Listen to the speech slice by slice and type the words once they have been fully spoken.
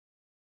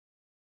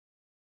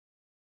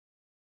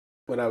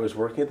when I was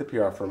working at the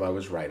PR firm, I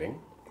was writing,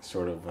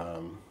 sort of.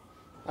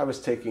 I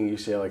was taking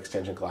UCLA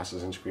extension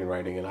classes in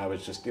screenwriting, and I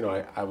was just,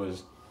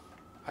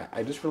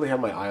 I just really had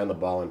my eye on the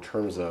ball in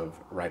terms of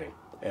writing.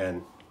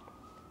 And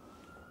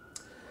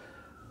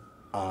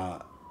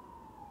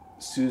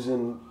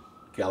Susan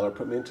Geller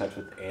put me in touch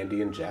with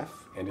Andy and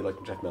Licht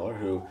and Jeff Miller,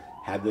 who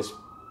had this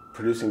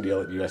producing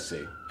deal at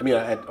USC.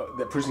 At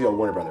the producing deal at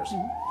Warner Brothers.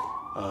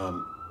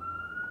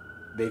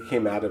 They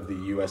came out of the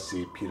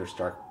USC Peter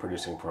Stark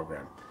producing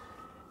program,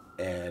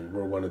 and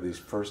were one of these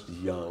first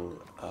young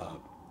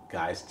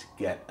guys to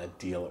get a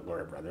deal at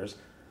Warner Brothers.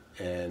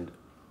 And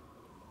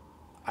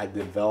I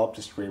developed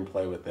a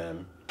screenplay with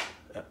them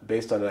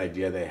based on an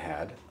idea they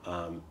had,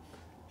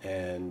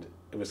 and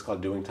it was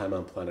called Doing Time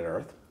on Planet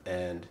Earth.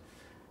 And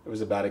it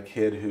was about a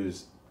kid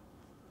who's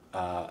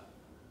a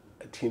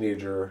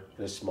teenager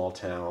in a small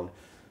town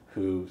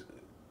who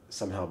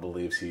somehow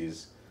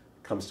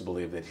comes to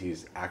believe that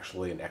he's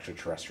actually an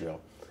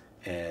extraterrestrial.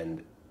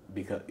 And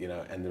because,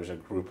 and there's a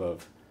group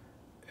of,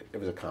 it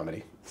was a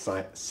comedy,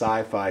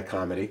 sci-fi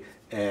comedy,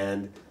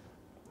 and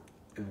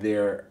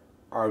there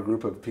are a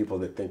group of people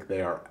that think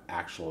they are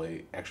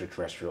actually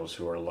extraterrestrials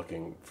who are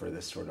looking for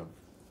this sort of,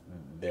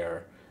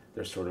 their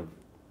sort of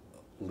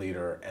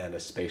leader and a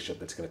spaceship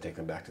that's going to take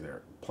them back to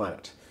their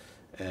planet.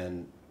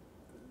 And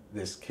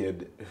this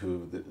kid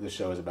who the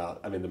show is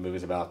about, the movie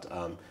is about,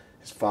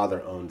 his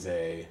father owns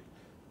a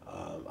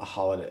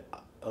holiday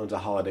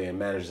and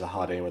manages a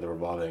Holiday Inn with a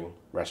revolving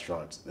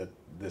restaurant that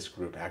this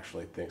group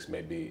actually thinks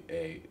may be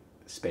a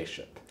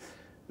spaceship.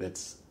 It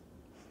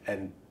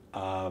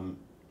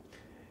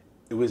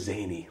was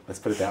zany, let's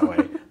put it that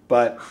way.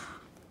 But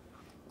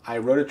I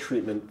wrote a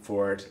treatment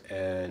for it,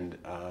 and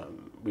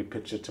we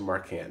pitched it to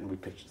Mark Hanton. We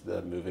pitched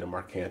the movie to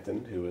Mark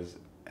Hanton, who was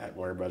at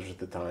Warner Brothers at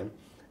the time.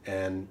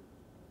 And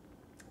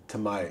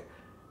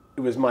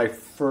it was my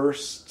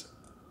first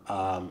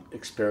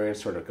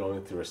experience sort of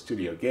going through a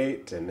studio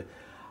gate, and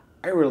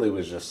I really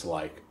was just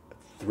like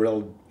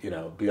thrilled,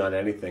 beyond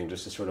anything,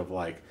 just to sort of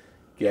like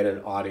get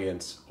an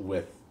audience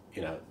with,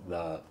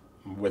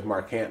 with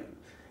Mark Hanton.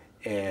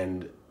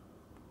 And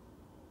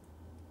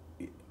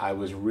I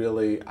was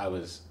really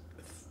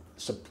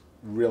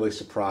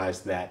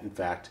surprised that, in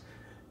fact,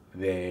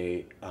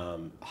 they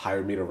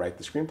hired me to write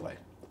the screenplay.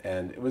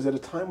 And it was at a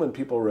time when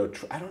people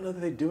wrote, I don't know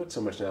that they do it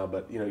so much now,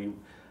 but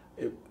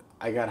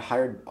I got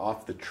hired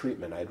off the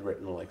treatment. I'd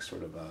written like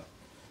sort of a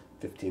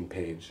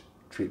 15-page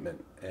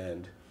treatment,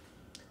 and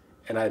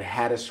I'd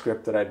had a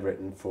script that I'd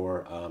written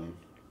for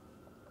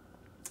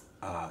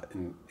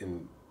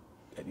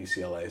at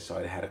UCLA, so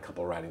I'd had a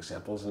couple writing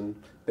samples, and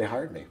they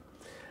hired me.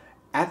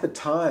 At the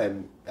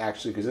time,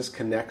 actually, because this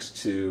connects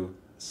to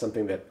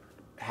something that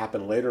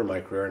happened later in my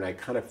career, and I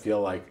kind of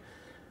feel like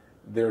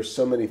there's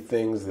so many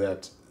things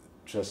that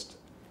just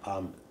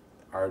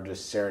are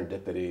just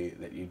serendipity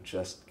that you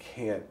just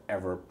can't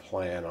ever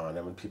plan on.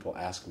 And when people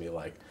ask me,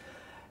 like,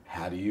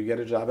 how do you get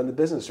a job in the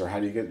business, or how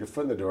do you get your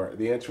foot in the door,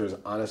 the answer is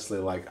honestly,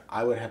 like,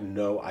 I would have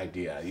no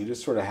idea. You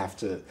just sort of have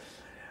to,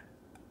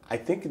 I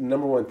think the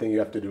number one thing you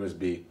have to do is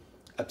be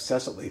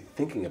obsessively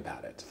thinking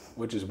about it,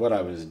 which is what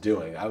I was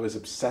doing. I was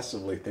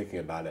obsessively thinking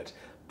about it,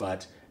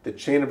 but the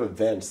chain of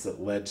events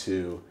that led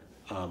to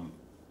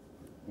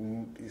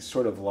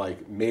sort of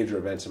like major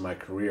events in my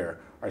career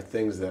are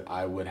things that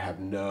I would have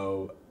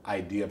no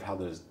idea of how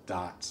those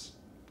dots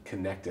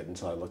connected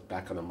until I looked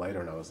back on them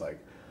later, and I was like,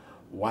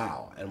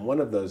 wow. And one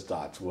of those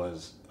dots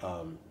was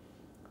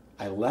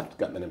I left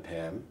Gutman and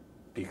Pam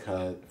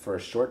for a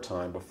short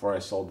time before I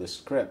sold this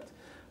script,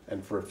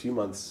 and for a few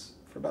months,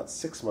 for about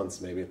 6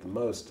 months maybe at the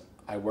most,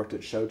 I worked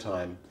at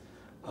Showtime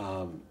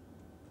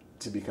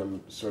to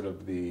become sort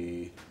of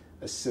the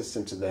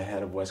assistant to the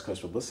head of West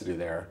Coast publicity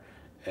there.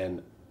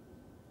 And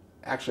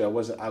actually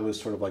I was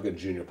sort of like a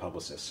junior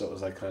publicist, so it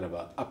was like kind of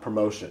a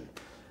promotion.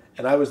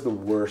 And I was the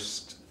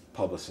worst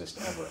publicist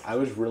ever. I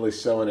was really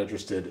so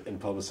uninterested in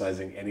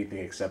publicizing anything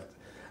except,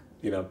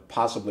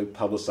 possibly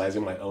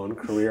publicizing my own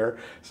career.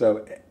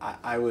 So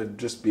I would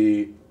just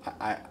be,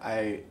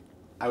 I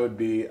would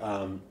be,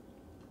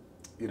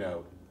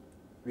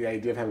 the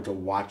idea of having to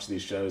watch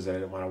these shows that I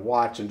didn't want to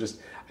watch, and just,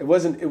 it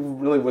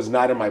really was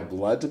not in my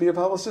blood to be a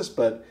publicist,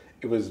 but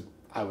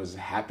I was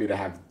happy to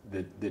have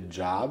the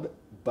job.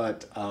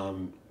 But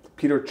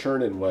Peter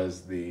Chernin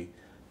was the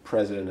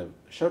president of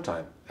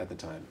Showtime at the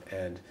time,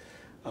 and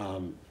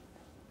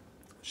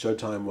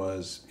Showtime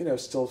was,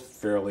 still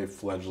fairly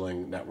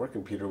fledgling network,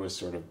 and Peter was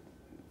sort of,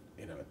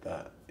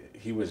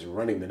 he was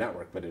running the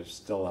network, but he was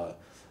still a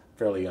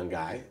fairly young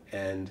guy,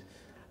 and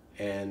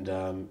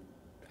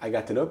I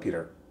got to know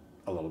Peter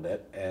a little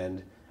bit,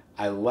 and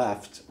I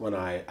left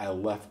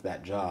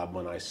that job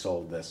when I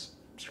sold this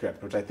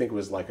script, which I think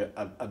was like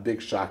a big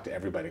shock to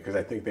everybody, because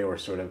I think they were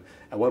sort of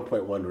at one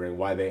point wondering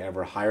why they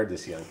ever hired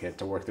this young kid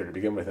to work there to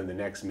begin with, and the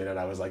next minute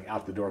I was like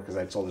out the door because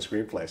I'd sold the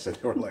screenplay, so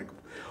they were like,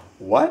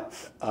 what?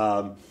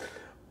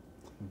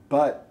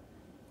 But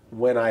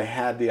when I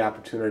had the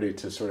opportunity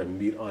to sort of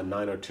meet on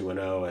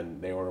 90210, and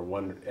they were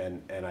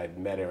and I'd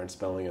met Aaron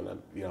Spelling,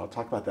 and I'll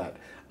talk about that.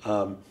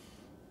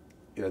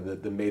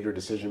 the major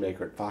decision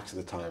maker at Fox at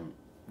the time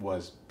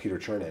was Peter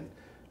Chernin,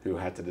 who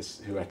had to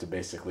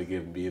basically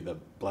give me the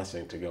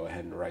blessing to go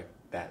ahead and write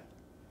that,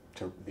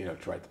 to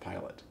write the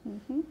pilot.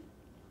 Mm-hmm.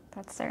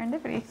 That's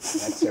serendipity.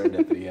 That's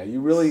serendipity. Yeah,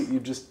 you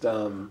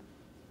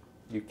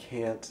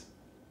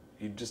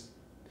just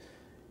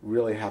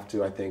really have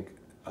to, I think,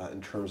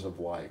 in terms of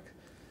like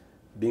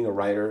being a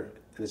writer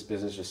in this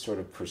business, just sort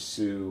of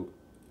pursue,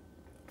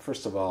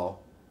 first of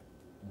all,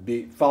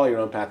 follow your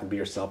own path and be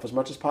yourself as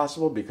much as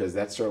possible, because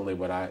that's certainly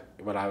what I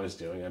was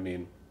doing. I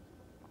mean,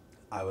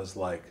 I was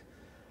like,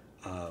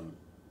 a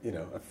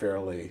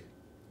fairly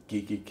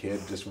geeky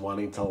kid, just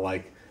wanting to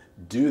like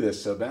do this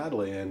so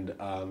badly, and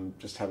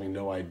just having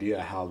no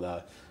idea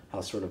how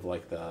sort of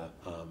like the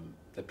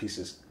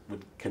pieces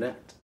would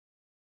connect.